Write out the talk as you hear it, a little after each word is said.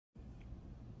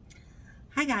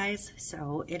Hi guys,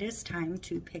 so it is time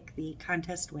to pick the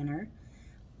contest winner.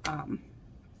 I'm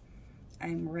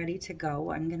ready to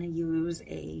go. I'm going to use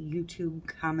a YouTube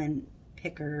comment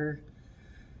picker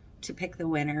to pick the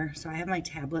winner. So I have my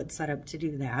tablet set up to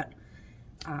do that.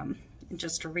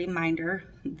 Just a reminder,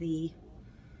 the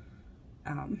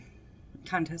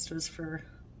contest was for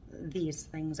these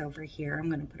things over here. I'm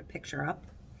going to put a picture up.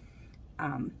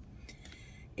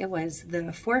 It was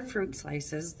the 4 fruit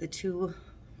slices, the 2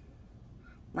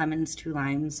 lemons, 2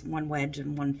 limes, 1 wedge,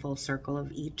 and 1 full circle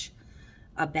of each,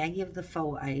 a baggie of the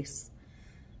faux ice,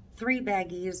 3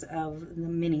 baggies of the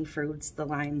mini fruits, the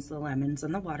limes, the lemons,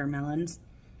 and the watermelons,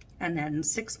 and then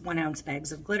 6 1-ounce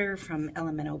bags of glitter from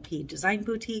LMNOP Design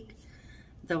Boutique.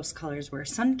 Those colors were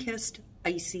Sun-Kissed,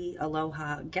 Icy,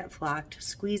 Aloha, Get Flocked,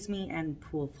 Squeeze Me, and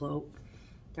Pool Float.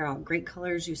 They're all great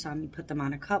colors. You saw me put them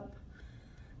on a cup.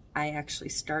 I actually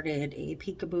started a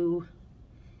peekaboo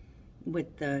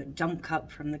with the dump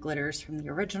cup from the glitters from the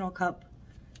original cup,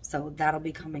 so that'll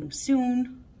be coming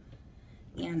soon.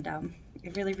 And I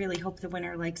really hope the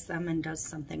winner likes them and does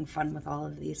something fun with all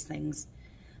of these things.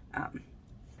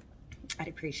 I'd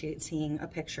appreciate seeing a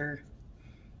picture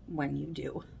when you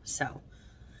do. So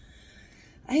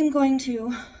I am going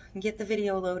to get the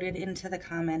video loaded into the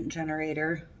comment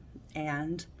generator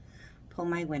and pull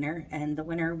my winner, and the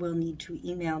winner will need to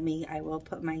email me. I will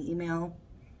put my email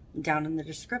down in the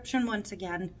description once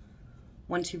again.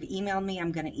 Once you've emailed me,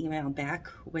 I'm going to email back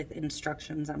with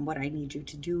instructions on what I need you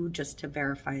to do just to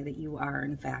verify that you are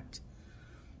in fact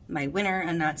my winner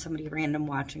and not somebody random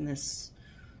watching this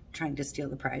trying to steal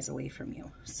the prize away from you.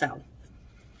 So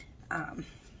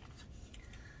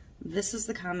this is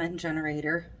the comment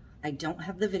generator. I don't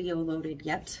have the video loaded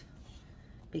yet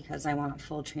because I want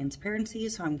full transparency,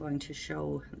 so I'm going to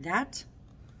show that.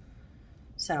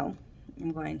 So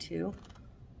I'm going to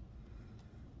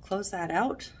close that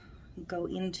out, go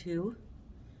into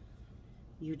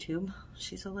YouTube.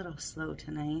 She's a little slow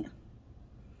tonight,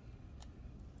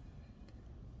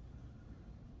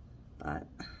 but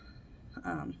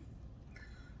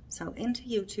so into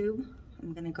YouTube,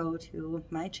 I'm gonna go to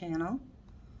my channel,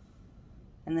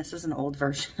 and this is an old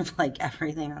version of like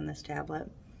everything on this tablet,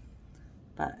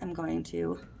 but I'm going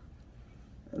to,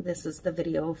 this is the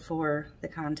video for the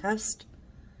contest.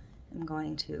 I'm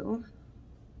going to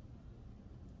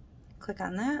click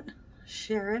on that,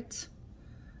 share it,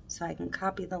 so I can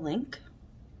copy the link,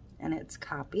 and it's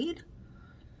copied.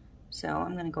 So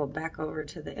I'm going to go back over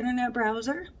to the internet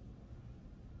browser,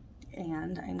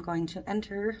 and I'm going to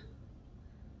enter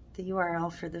the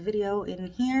URL for the video in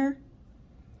here.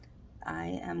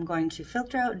 I am going to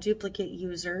filter out duplicate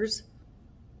users,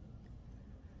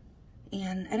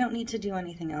 and I don't need to do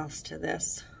anything else to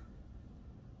this.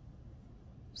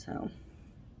 So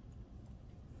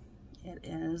it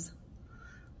is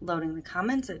loading the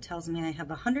comments. It tells me I have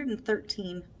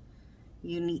 113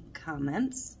 unique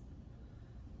comments,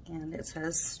 and it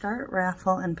says start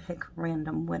raffle and pick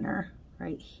random winner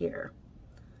right here.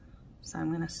 So I'm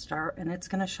going to start, and it's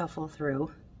going to shuffle through,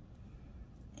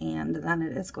 and then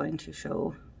it is going to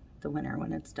show the winner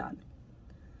when it's done.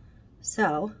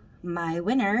 So my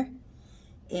winner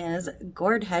is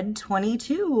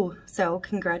Gourdhead22. So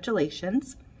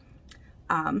congratulations.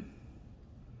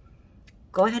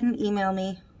 Go ahead and email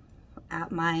me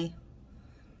at my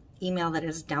email that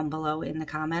is down below in the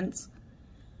comments,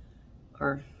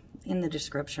 or in the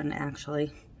description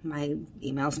actually. My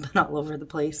email's been all over the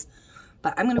place,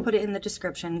 but I'm going to put it in the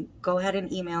description. Go ahead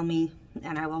and email me,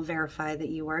 and I will verify that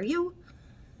you are you,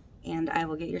 and I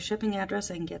will get your shipping address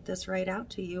and get this right out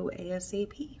to you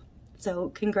ASAP. So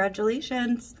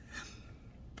congratulations.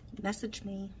 Message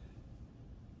me.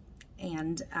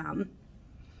 And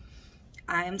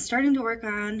I'm starting to work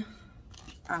on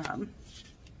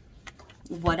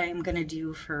what I'm going to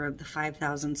do for the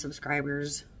 5,000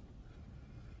 subscribers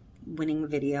winning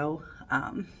video.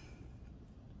 I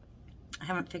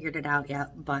haven't figured it out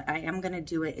yet, but I am going to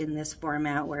do it in this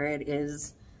format where it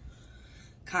is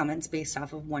comments based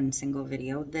off of one single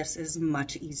video. This is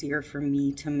much easier for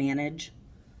me to manage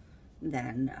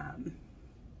than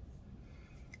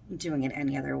doing it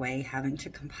any other way, having to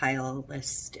compile a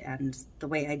list, and the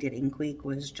way I did Ink Week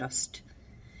was just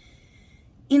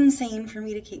insane for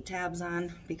me to keep tabs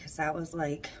on, because that was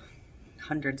like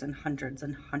hundreds and hundreds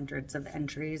and hundreds of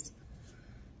entries.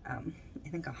 I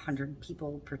think 100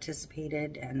 people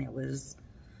participated, and it was,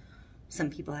 some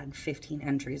people had 15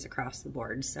 entries across the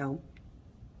board. So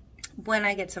when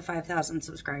I get to 5,000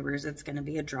 subscribers, it's going to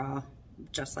be a draw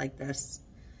just like this,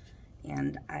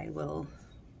 and I will,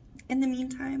 in the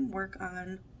meantime, work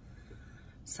on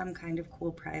some kind of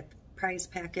cool prize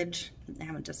package. I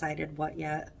haven't decided what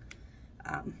yet.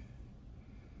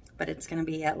 but it's going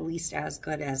to be at least as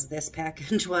good as this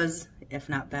package was, if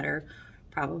not better.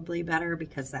 Probably better,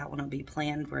 because that one will be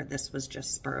planned, where this was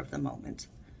just spur of the moment.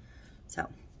 So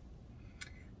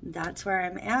that's where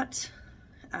I'm at.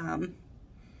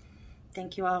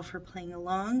 Thank you all for playing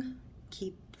along.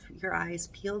 Keep your eyes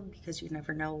peeled, because you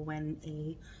never know when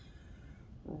a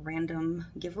random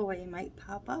giveaway might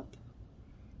pop up.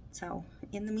 So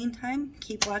in the meantime,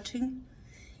 keep watching,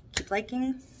 keep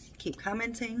liking, keep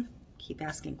commenting, keep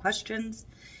asking questions,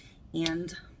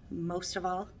 and most of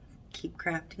all, keep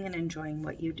crafting and enjoying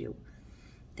what you do.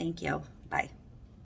 Thank you. Bye.